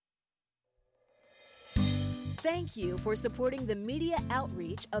Thank you for supporting the media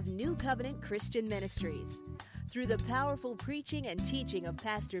outreach of New Covenant Christian Ministries. Through the powerful preaching and teaching of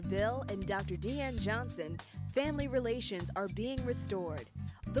Pastor Bill and Dr. Deanne Johnson, family relations are being restored.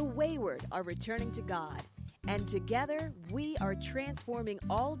 The wayward are returning to God. And together, we are transforming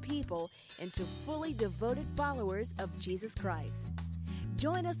all people into fully devoted followers of Jesus Christ.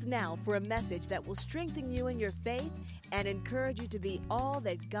 Join us now for a message that will strengthen you in your faith and encourage you to be all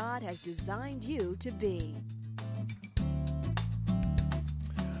that God has designed you to be.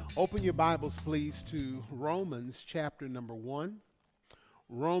 Open your Bibles, please, to Romans chapter number 1.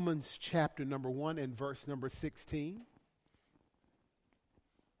 Romans chapter number 1 and verse number 16.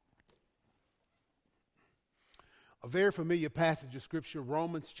 A very familiar passage of Scripture,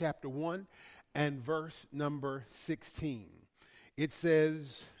 Romans chapter 1 and verse number 16. It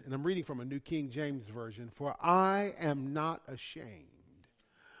says, and I'm reading from a New King James Version, "For I am not ashamed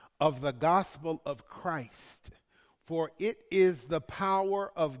of the gospel of Christ, for it is the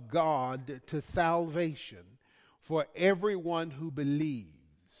power of God to salvation for everyone who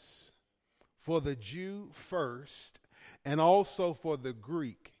believes, for the Jew first, and also for the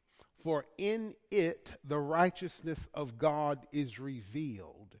Greek. For in it the righteousness of God is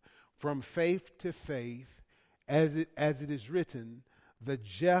revealed from faith to faith, as it is written, the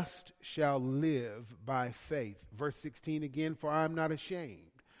just shall live by faith." Verse 16 again, "For I am not ashamed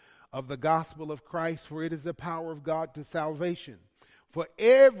of the gospel of Christ, for it is the power of God to salvation for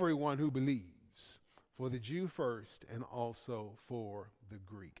everyone who believes, for the Jew first and also for the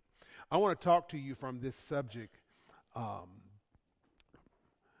Greek." I want to talk to you from this subject, the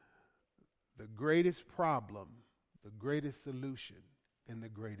greatest problem, the greatest solution, and the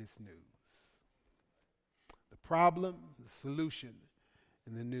greatest news. The problem, the solution,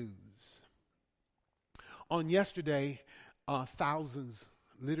 and the news. On yesterday, thousands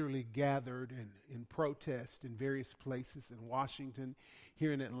literally gathered in protest in various places in Washington.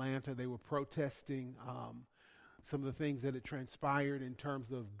 Here in Atlanta, they were protesting some of the things that had transpired in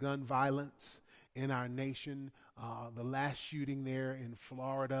terms of gun violence in our nation. The last shooting there in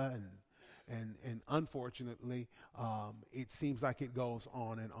Florida, and unfortunately, it seems like it goes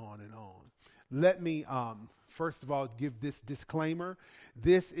on and on and on. Let me, first of all, give this disclaimer.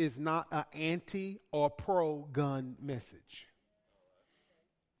 This is not an anti or pro-gun message.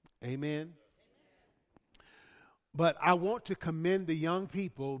 Amen. But I want to commend the young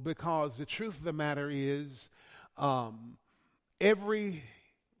people, because the truth of the matter is, every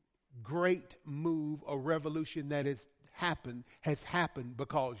great move or revolution that has happened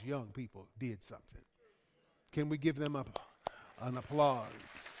because young people did something. Can we give them an applause?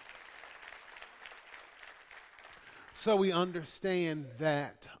 So we understand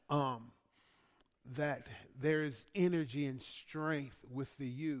that that there is energy and strength with the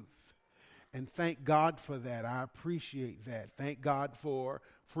youth. And thank God for that. I appreciate that. Thank God for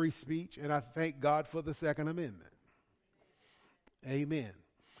free speech, and I thank God for the Second Amendment. Amen.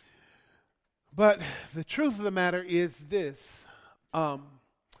 But the truth of the matter is this.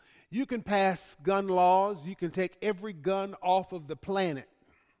 You can pass gun laws. You can take every gun off of the planet.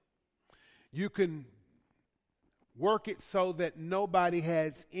 You can work it so that nobody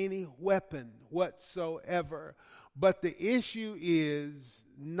has any weapon whatsoever. But the issue is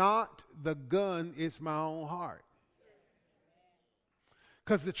not the gun, it's my own heart.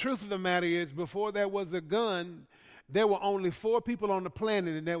 Because the truth of the matter is, before there was a gun, there were only 4 people on the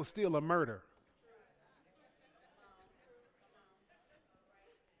planet, and there was still a murder.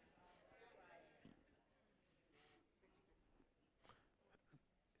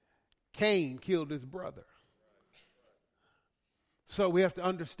 Cain killed his brother. So we have to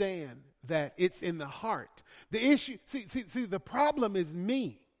understand that it's in the heart. The issue, see, the problem is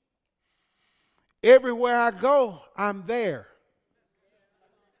me. Everywhere I go, I'm there.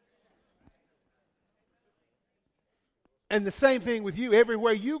 And the same thing with you.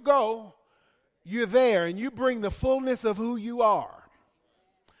 Everywhere you go, you're there, and you bring the fullness of who you are.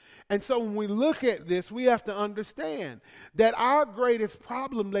 And so when we look at this, we have to understand that our greatest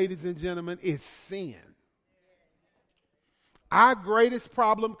problem, ladies and gentlemen, is sin. Our greatest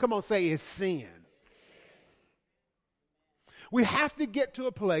problem, come on, say, is sin. We have to get to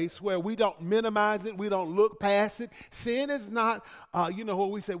a place where we don't minimize it. We don't look past it. Sin is not, where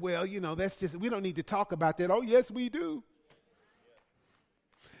we say, well, that's just, we don't need to talk about that. Oh, yes, we do.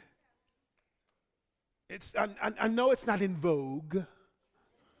 I know it's not in vogue,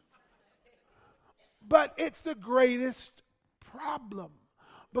 but it's the greatest problem.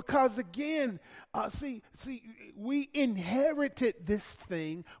 Because again, we inherited this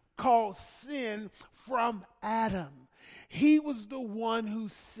thing called sin from Adam. He was the one who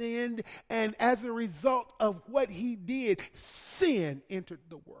sinned, and as a result of what he did, sin entered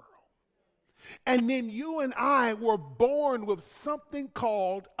the world. And then you and I were born with something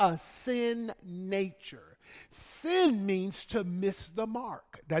called a sin nature. Sin means to miss the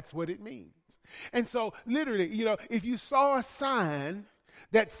mark. That's what it means. And so literally, if you saw a sign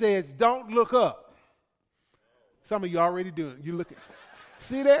that says, don't look up, some of you already doing it. You look at,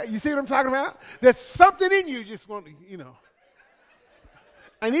 see there? You see what I'm talking about? There's something in you just want to,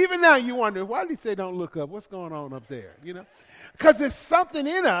 And even now you wonder, why did he say don't look up? What's going on up there? Because there's something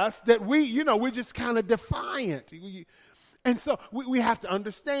in us that we're just kind of defiant. And so we have to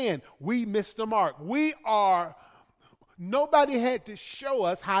understand, we missed the mark. Nobody had to show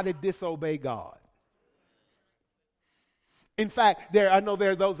us how to disobey God. In fact, I know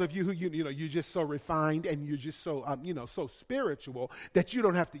there are those of you who, you're just so refined and you're just so, so spiritual that you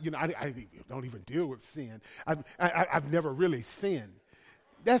don't have to, I don't even deal with sin. I've never really sinned.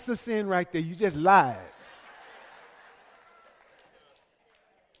 That's the sin right there. You just lied.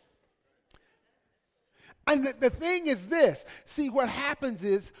 And the thing is this. See, what happens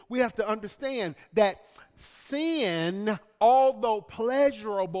is we have to understand that sin, although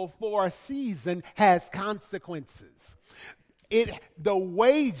pleasurable for a season, has consequences. The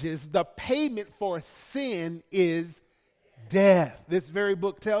wages, the payment for sin is death. This very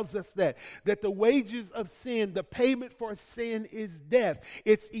book tells us that the wages of sin, the payment for sin is death.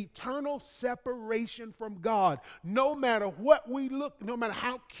 It's eternal separation from God. No matter what we look, no matter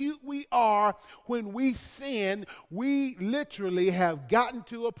how cute we are, when we sin, we literally have gotten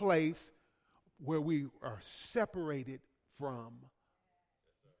to a place where we are separated from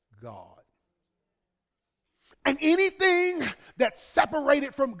God. And anything that's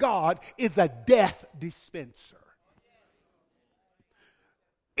separated from God is a death dispenser.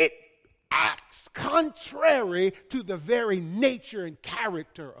 It acts contrary to the very nature and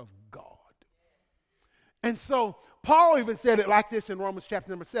character of God. And so Paul even said it like this in Romans chapter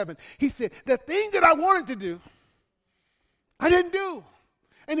number 7. He said, the thing that I wanted to do, I didn't do.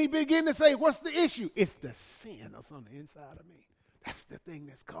 And he began to say, what's the issue? It's the sin that's on the inside of me. That's the thing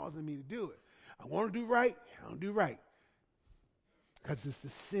that's causing me to do it. I want to do right, I don't do right. Because it's the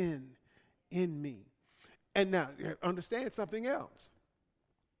sin in me. And now, understand something else.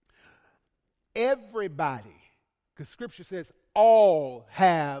 Everybody, because Scripture says all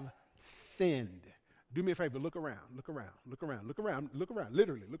have sinned. Do me a favor, look around, literally, look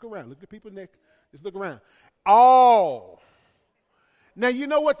around. Look at the people next, just look around. All. Now, you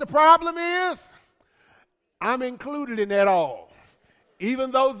know what the problem is? I'm included in that all.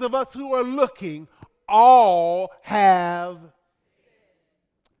 Even those of us who are looking, all have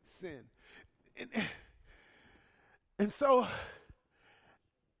sinned. And so,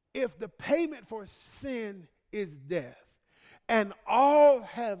 if the payment for sin is death, and all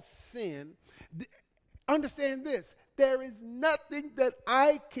have sinned, understand this, there is nothing that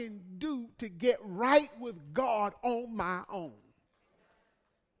I can do to get right with God on my own.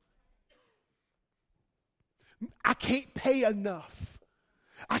 I can't pay enough.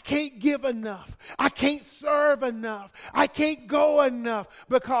 I can't give enough. I can't serve enough. I can't go enough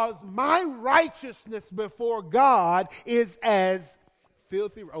because my righteousness before God is as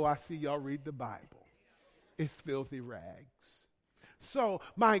filthy. Oh, I see y'all read the Bible. It's filthy rags. So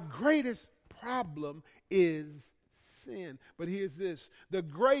my greatest problem is sin. But here's this. The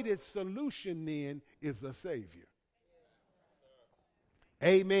greatest solution then is a Savior.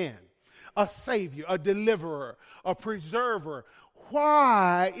 Amen. A Savior, a deliverer, a preserver.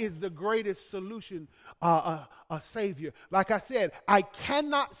 Why is the greatest solution a Savior? Like I said, I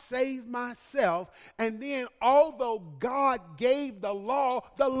cannot save myself. And then although God gave the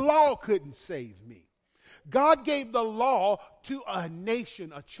law couldn't save me. God gave the law to a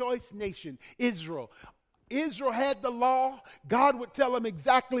nation, a choice nation, Israel. Israel had the law. God would tell them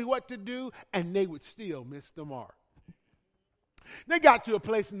exactly what to do, and they would still miss the mark. They got to a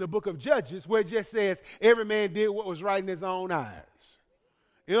place in the book of Judges where it just says every man did what was right in his own eyes.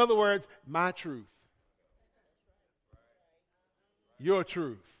 In other words, my truth. Your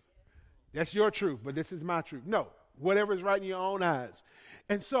truth. That's your truth, but this is my truth. No, whatever is right in your own eyes.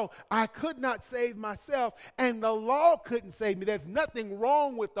 And so I could not save myself, and the law couldn't save me. There's nothing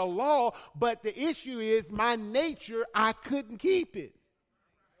wrong with the law, but the issue is my nature, I couldn't keep it.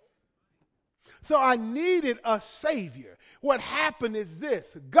 So I needed a Savior. What happened is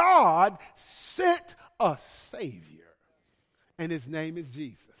this. God sent a Savior, and his name is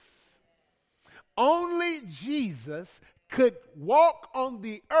Jesus. Only Jesus could walk on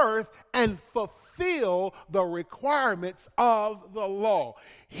the earth and fulfill the requirements of the law.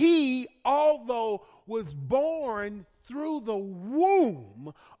 He, although was born through the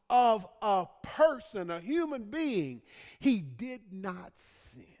womb of a person, a human being, he did not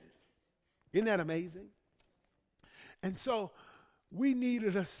sin. Isn't that amazing? And so we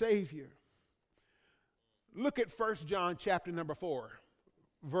needed a Savior. Look at 1 John chapter number 4,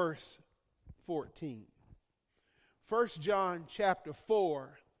 verse 14. 1 John chapter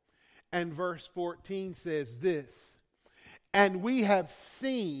 4 and verse 14 says this, "And we have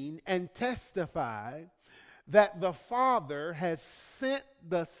seen and testified that the Father has sent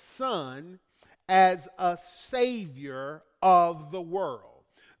the Son as a Savior of the world."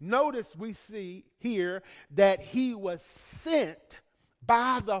 Notice we see here that he was sent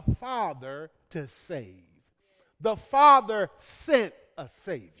by the Father to save. The Father sent a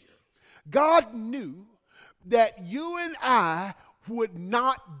Savior. God knew that you and I would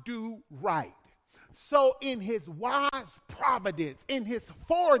not do right. So in his wise providence, in his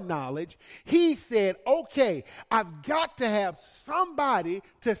foreknowledge, he said, okay, I've got to have somebody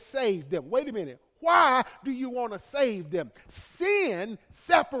to save them. Wait a minute. Why do you want to save them? Sin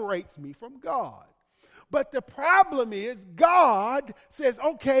separates me from God. But the problem is God says,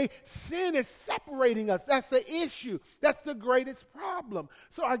 okay, sin is separating us. That's the issue. That's the greatest problem.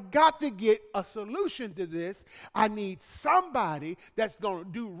 So I got to get a solution to this. I need somebody that's going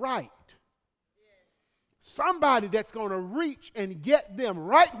to do right. Somebody that's going to reach and get them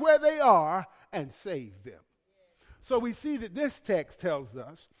right where they are and save them. So we see that this text tells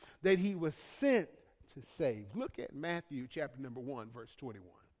us that he was sent to save. Look at Matthew chapter number 1, verse 21.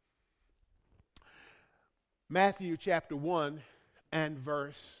 Matthew chapter 1 and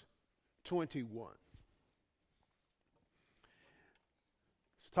verse 21.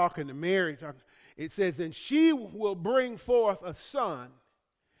 It's talking to Mary. It says, "And she will bring forth a son,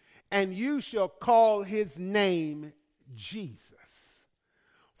 and you shall call his name Jesus.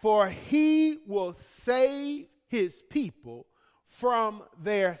 For he will save his people from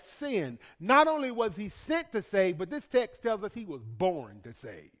their sin." Not only was he sent to save, but this text tells us he was born to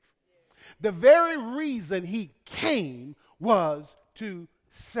save. The very reason he came was to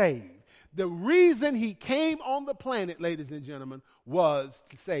save. The reason he came on the planet, ladies and gentlemen, was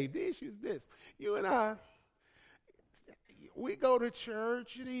to save. The issue is this. You and I, we go to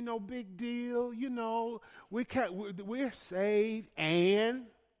church. It ain't no big deal. You know, we're saved, and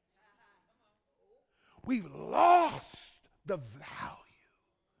we've lost the value.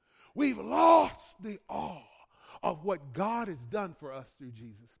 We've lost the awe of what God has done for us through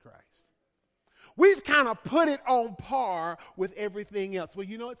Jesus Christ. We've kind of put it on par with everything else. Well,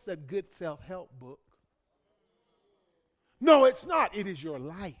 you know, it's a good self-help book. No, it's not. It is your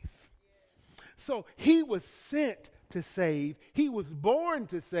life. So he was sent to save. He was born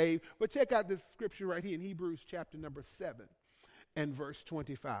to save. But check out this scripture right here in Hebrews chapter number 7 and verse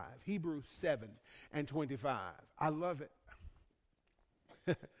 25. Hebrews 7 and 25. I love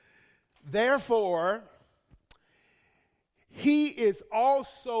it. "Therefore, he is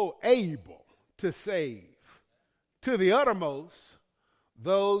also able to save to the uttermost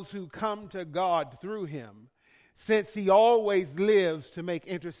those who come to God through him, since he always lives to make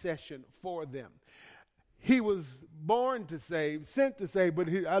intercession for them." He was born to save, sent to save, but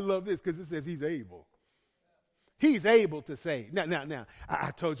I love this because it says he's able. He's able to save. Now, I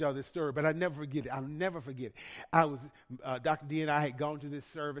told y'all this story, but I never forget it. I'll never forget it. I was, Dr. D and I had gone to this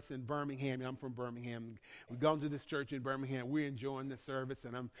service in Birmingham. I'm from Birmingham. We'd gone to this church in Birmingham. We're enjoying the service,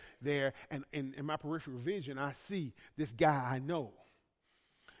 and I'm there. And in my peripheral vision, I see this guy I know.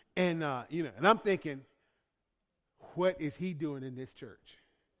 And, and I'm thinking, what is he doing in this church?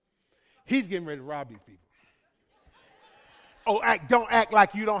 He's getting ready to rob these people. Oh, don't act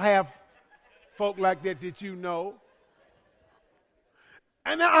like you don't have folk like that you know.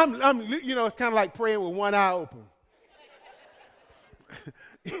 And I'm it's kind of like praying with one eye open.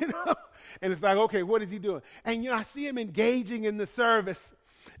 And it's like, okay, what is he doing? And I see him engaging in the service.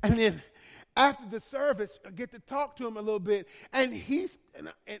 And then after the service, I get to talk to him a little bit. And he's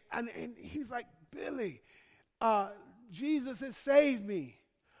like, "Billy, Jesus has saved me.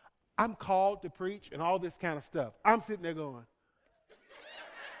 I'm called to preach," and all this kind of stuff. I'm sitting there going,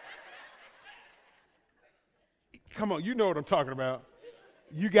 come on, you know what I'm talking about.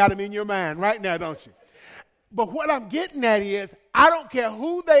 You got him in your mind right now, don't you? But what I'm getting at is, I don't care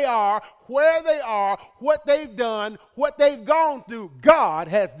who they are, where they are, what they've done, what they've gone through, God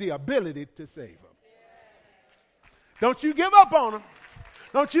has the ability to save them. Don't you give up on them.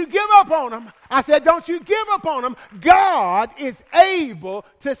 Don't you give up on them. I said, don't you give up on them. God is able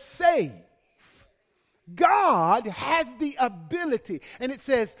to save. God has the ability. And it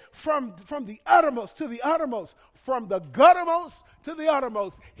says from the uttermost to the uttermost, from the guttermost to the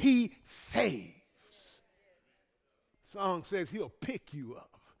uttermost, he saves. Song says he'll pick you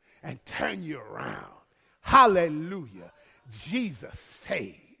up and turn you around. Hallelujah. Jesus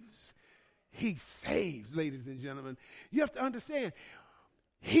saves. He saves, ladies and gentlemen. You have to understand,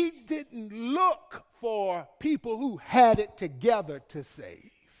 he didn't look for people who had it together to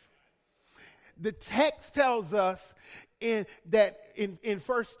save. The text tells us in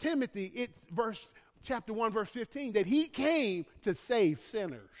 1 Timothy, it's chapter 1, verse 15, that he came to save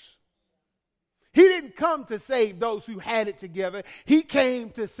sinners. He didn't come to save those who had it together. He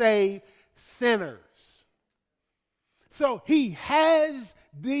came to save sinners. So he has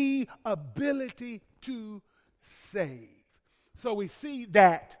the ability to save. So we see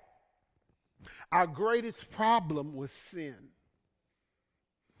that our greatest problem was sin.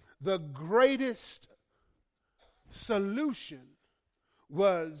 The greatest solution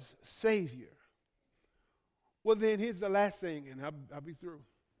was Savior. Well, then here's the last thing, and I'll be through.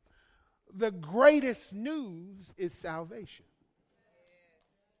 The greatest news is salvation.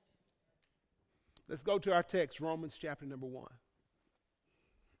 Let's go to our text, Romans chapter number 1.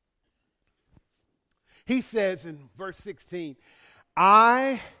 He says in verse 16,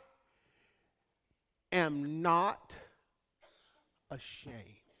 I am not ashamed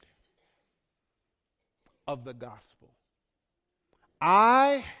of the gospel.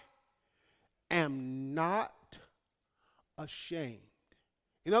 I am not ashamed.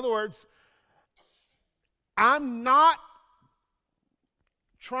 In other words, I'm not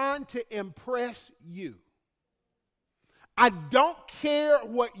trying to impress you. I don't care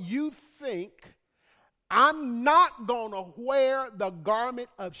what you think. I'm not going to wear the garment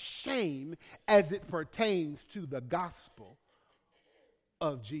of shame as it pertains to the gospel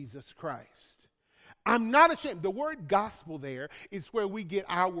of Jesus Christ. I'm not ashamed. The word gospel there is where we get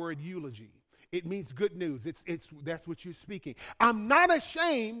our word eulogy. It means good news. That's what you're speaking. I'm not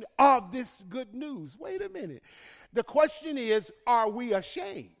ashamed of this good news. Wait a minute. The question is, are we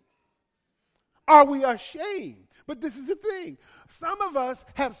ashamed? Are we ashamed? But this is the thing. Some of us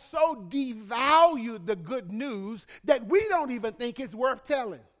have so devalued the good news that we don't even think it's worth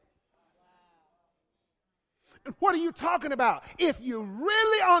telling. And what are you talking about? If you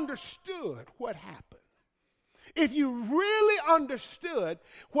really understood what happened, if you really understood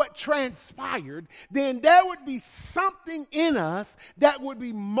what transpired, then there would be something in us that would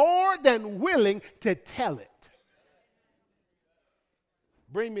be more than willing to tell it.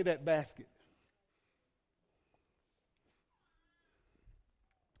 Bring me that basket.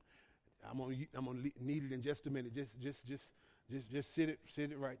 I'm gonna need it in just a minute. Just sit it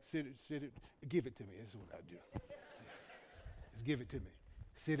right. Sit it. Give it to me. That's what I do. Just give it to me.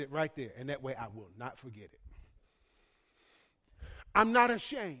 Sit it right there, and that way I will not forget it. I'm not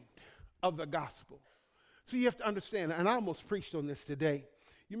ashamed of the gospel. So you have to understand, and I almost preached on this today.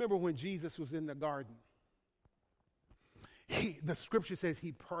 You remember when Jesus was in the garden? The scripture says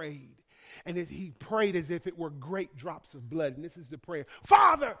he prayed, and he prayed as if it were great drops of blood. And this is the prayer: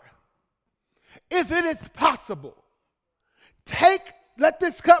 Father, if it is possible, let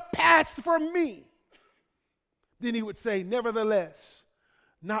this cup pass from me. Then he would say, nevertheless,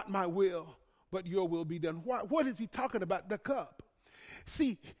 not my will, but your will be done. What is he talking about? The cup.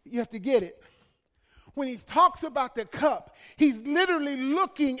 See, you have to get it. When he talks about the cup, he's literally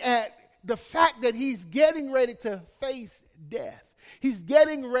looking at the fact that he's getting ready to face death. He's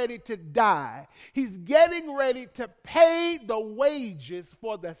getting ready to die. He's getting ready to pay the wages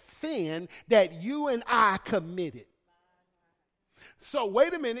for the sin that you and I committed. So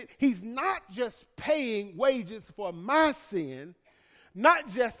wait a minute. He's not just paying wages for my sin, not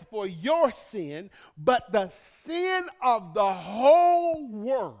just for your sin, but the sin of the whole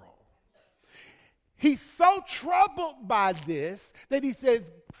world. He's so troubled by this that he says,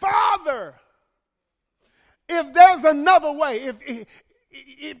 Father, if there's another way,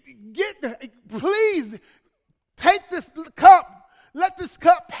 please take this cup, let this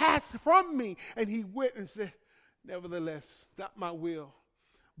cup pass from me. And he went and said, nevertheless, not my will,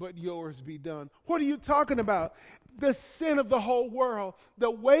 but yours be done. What are you talking about? The sin of the whole world.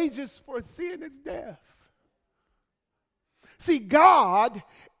 The wages for sin is death. See, God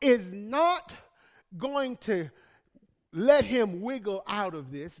is not going to let him wiggle out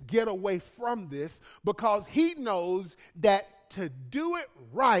of this, get away from this, because he knows that to do it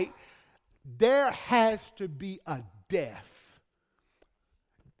right, there has to be a death.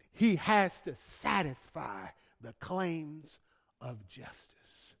 He has to satisfy the claims of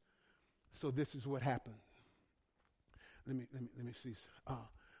justice. So this is what happened. Let me see.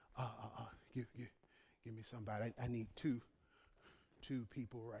 Give me somebody. I need two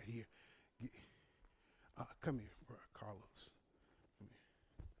people right here. Come here, Carlos.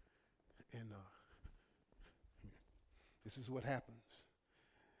 And This is what happens.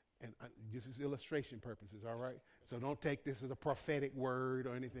 And this is illustration purposes, all right? So don't take this as a prophetic word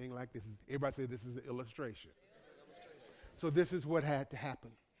or anything like this. Everybody say this is an illustration. So this is what had to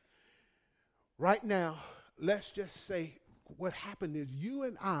happen. Right now, let's just say what happened is you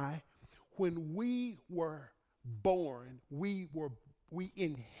and I, when we were born, we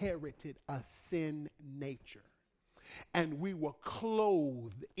inherited a sin nature. And we were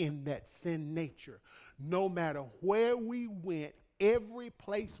clothed in that sin nature. No matter where we went, every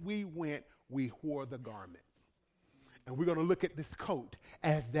place we went, we wore the garment. And we're going to look at this coat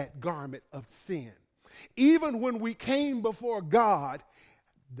as that garment of sin. Even when we came before God,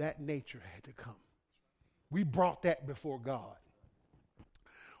 that nature had to come. We brought that before God.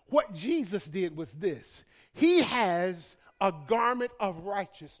 What Jesus did was this. He has a garment of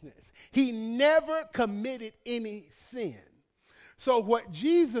righteousness. He never committed any sin. So what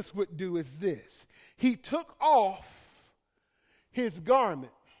Jesus would do is this. He took off his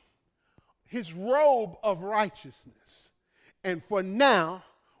garment, his robe of righteousness. And for now,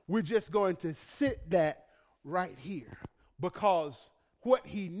 we're just going to sit that right here. Because what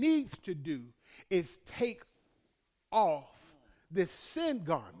he needs to do is take off this sin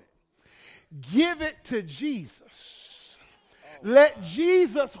garment. Give it to Jesus. Let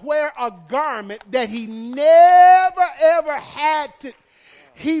Jesus wear a garment that he never ever had to.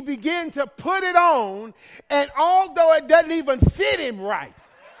 He began to put it on, and although it doesn't even fit him right,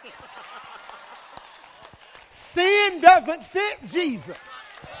 sin doesn't fit Jesus.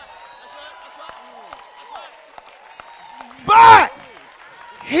 But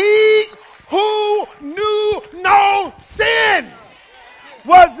he who knew no sin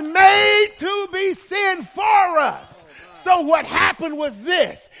was made to be sin for us. So what happened was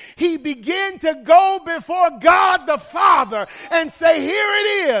this. He began to go before God the Father and say, here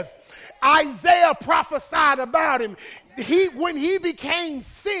it is. Isaiah prophesied about him. When he became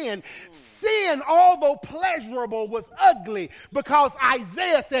sin, although pleasurable, was ugly because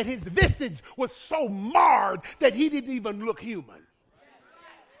Isaiah said his visage was so marred that he didn't even look human.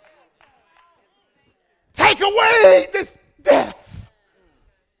 Take away this death.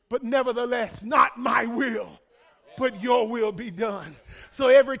 But nevertheless, not my will, but your will be done. So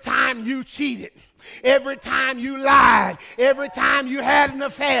every time you cheated, every time you lied, every time you had an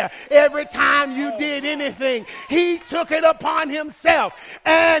affair, every time you did anything, he took it upon himself.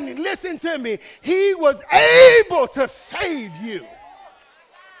 And listen to me, he was able to save you.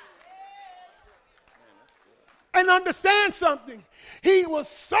 And understand something, he was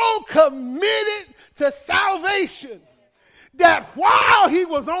so committed to salvation that while he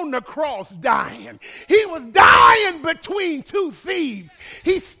was on the cross dying, he was dying between two thieves.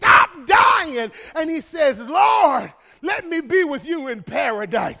 He stopped dying and he says, Lord, let me be with you in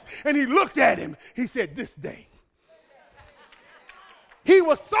paradise. And he looked at him. He said, this day. He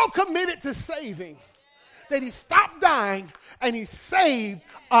was so committed to saving that he stopped dying and he saved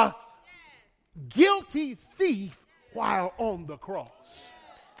a guilty thief while on the cross.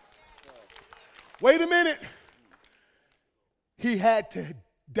 Wait a minute. He had to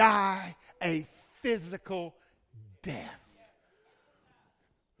die a physical death.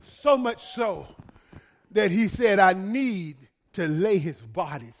 So much so that he said, I need to lay his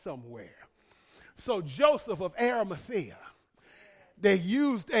body somewhere. So Joseph of Arimathea, they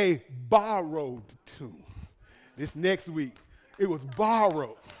used a borrowed tomb. This next week, it was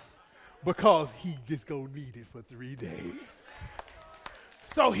borrowed because he just gonna need it for 3 days.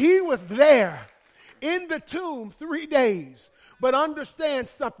 So he was there in the tomb 3 days. But understand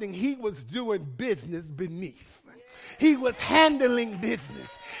something, he was doing business beneath. He was handling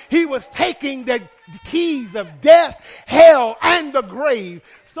business. He was taking the keys of death, hell, and the grave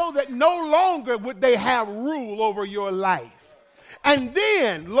so that no longer would they have rule over your life. And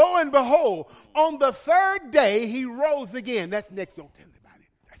then, lo and behold, on the third day, he rose again. That's next. Don't tell anybody.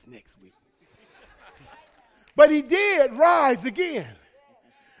 That's next week. But he did rise again.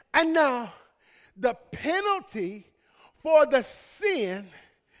 And now, the penalty for the sin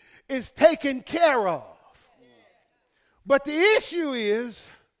is taken care of. But the issue is,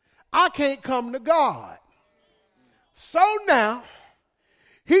 I can't come to God. So now,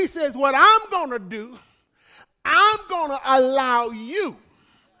 he says, what I'm going to do, I'm going to allow you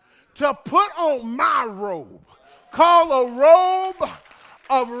to put on my robe, called a robe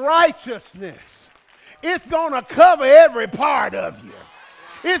of righteousness. It's going to cover every part of you.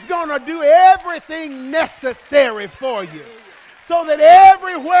 It's going to do everything necessary for you so that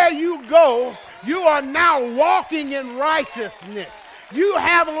everywhere you go, you are now walking in righteousness. You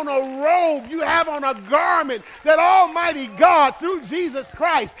have on a robe, you have on a garment that Almighty God, through Jesus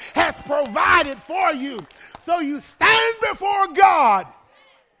Christ, has provided for you. So you stand before God,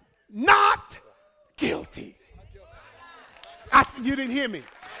 not guilty. You didn't hear me.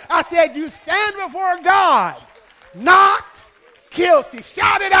 I said you stand before God, not guilty.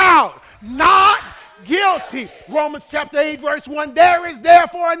 Shout it out. Not guilty. Romans chapter 8, verse 1. There is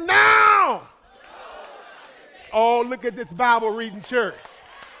therefore now. Oh, look at this Bible reading church.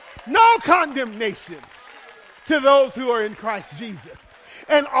 No condemnation to those who are in Christ Jesus.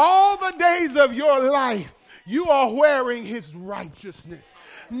 And all the days of your life, you are wearing his righteousness.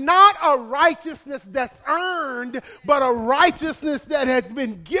 Not a righteousness that's earned, but a righteousness that has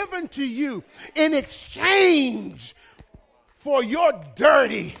been given to you in exchange for your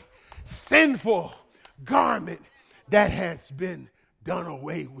dirty, sinful garment that has been done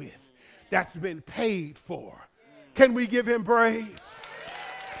away with, that's been paid for. Can we give him praise?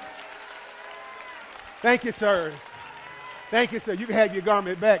 Thank you, sirs. Thank you, sir. You can have your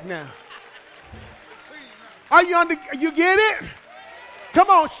garment back now. Are you you get it? Come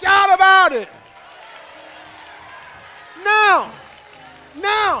on, shout about it. Now,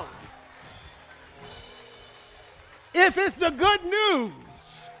 if it's the good news,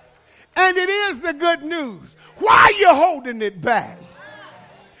 and it is the good news, why are you holding it back?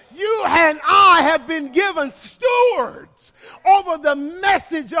 You and I have been given stewards over the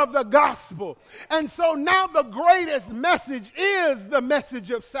message of the gospel. And so now the greatest message is the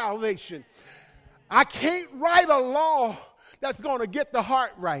message of salvation. I can't write a law that's going to get the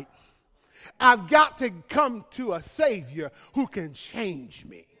heart right. I've got to come to a Savior who can change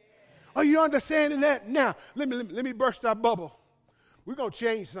me. Are you understanding that? Now, let me burst our bubble. We're going to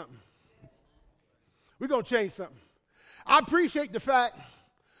change something. We're going to change something. I appreciate the fact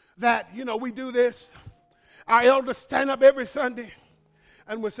that, we do this. Our elders stand up every Sunday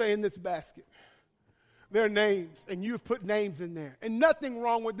and we're saying this basket. Their names, and you've put names in there. And nothing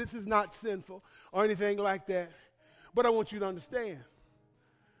wrong with this is not sinful or anything like that. But I want you to understand.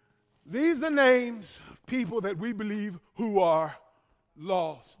 These are names of people that we believe who are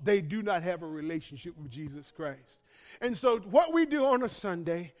lost. They do not have a relationship with Jesus Christ. And so what we do on a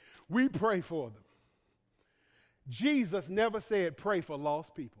Sunday, we pray for them. Jesus never said pray for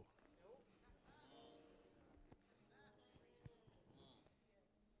lost people.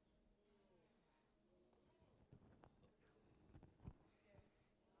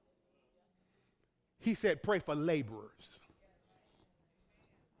 He said pray for laborers.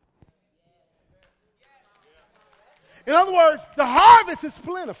 In other words, the harvest is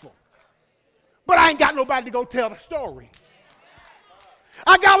plentiful, but I ain't got nobody to go tell the story.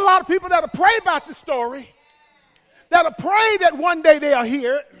 I got a lot of people that'll pray about the story, that'll pray that one day they'll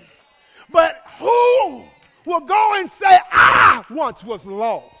hear it, but who will go and say, I once was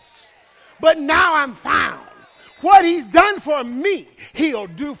lost, but now I'm found. What he's done for me, he'll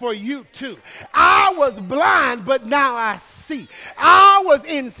do for you too. I was blind, but now I see. I was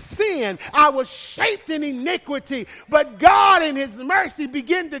in sin. I was shaped in iniquity. But God in his mercy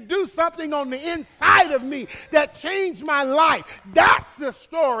began to do something on the inside of me that changed my life. That's the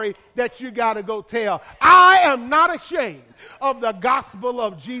story that you got to go tell. I am not ashamed of the gospel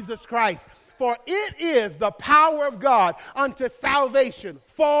of Jesus Christ. For it is the power of God unto salvation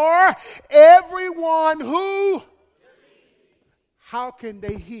for everyone who... How can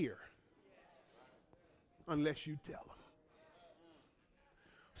they hear unless you tell them?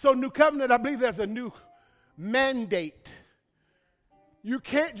 So New Covenant, I believe there's a new mandate. You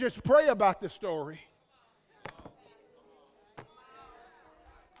can't just pray about the story.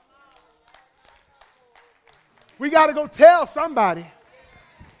 We got to go tell somebody.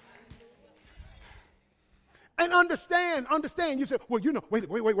 And understand. You say, well, wait.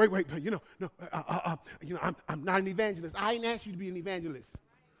 I'm not an evangelist. I ain't asked you to be an evangelist.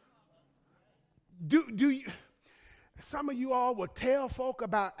 Do you? Some of you all will tell folk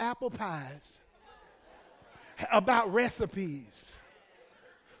about apple pies, about recipes.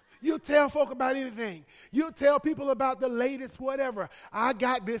 You'll tell folk about anything. You'll tell people about the latest whatever. I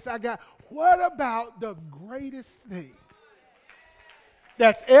got this. What about the greatest thing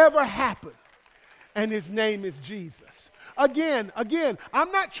that's ever happened? And his name is Jesus. Again,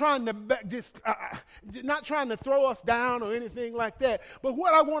 I'm not trying to not trying to throw us down or anything like that. But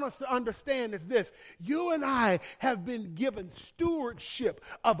what I want us to understand is this. You and I have been given stewardship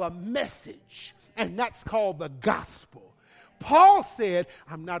of a message, and that's called the gospel. Paul said,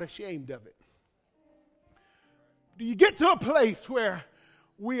 I'm not ashamed of it. Do you get to a place where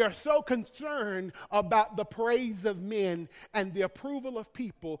we are so concerned about the praise of men and the approval of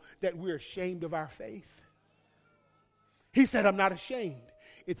people that we're ashamed of our faith? He said, I'm not ashamed.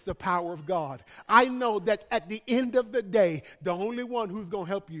 It's the power of God. I know that at the end of the day, the only one who's going to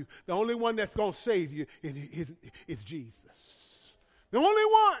help you, the only one that's going to save you is Jesus. The only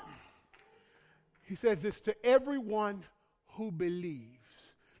one. He says this to everyone who believes.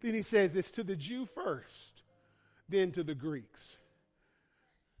 Then he says it's to the Jew first, then to the Greeks.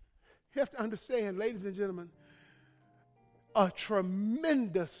 You have to understand, ladies and gentlemen, a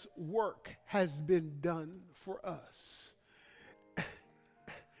tremendous work has been done for us.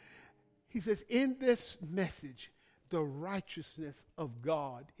 He says, in this message, the righteousness of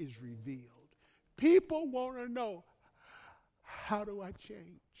God is revealed. People want to know, how do I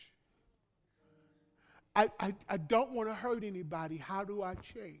change? I don't want to hurt anybody. How do I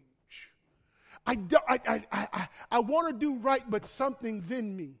change? I want to do right, but something's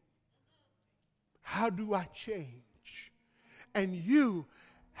in me. How do I change? And you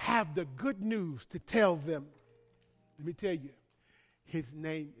have the good news to tell them. Let me tell you, his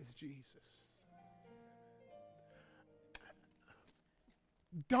name is Jesus.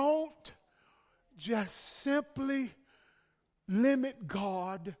 Don't just simply limit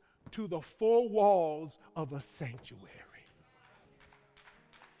God to the four walls of a sanctuary.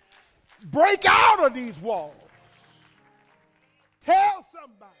 Break out of these walls. Tell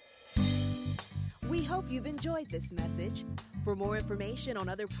somebody. We hope you've enjoyed this message. For more information on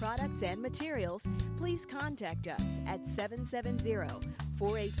other products and materials, please contact us at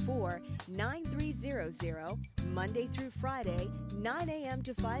 770-484-9300, Monday through Friday, 9 a.m.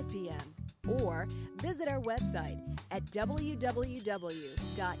 to 5 p.m. Or visit our website at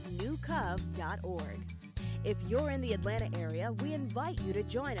www.newcov.org. If you're in the Atlanta area, we invite you to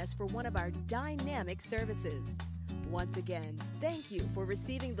join us for one of our dynamic services. Once again, thank you for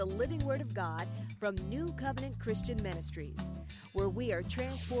receiving the living Word of God from New Covenant Christian Ministries, where we are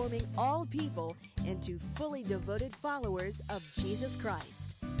transforming all people into fully devoted followers of Jesus Christ.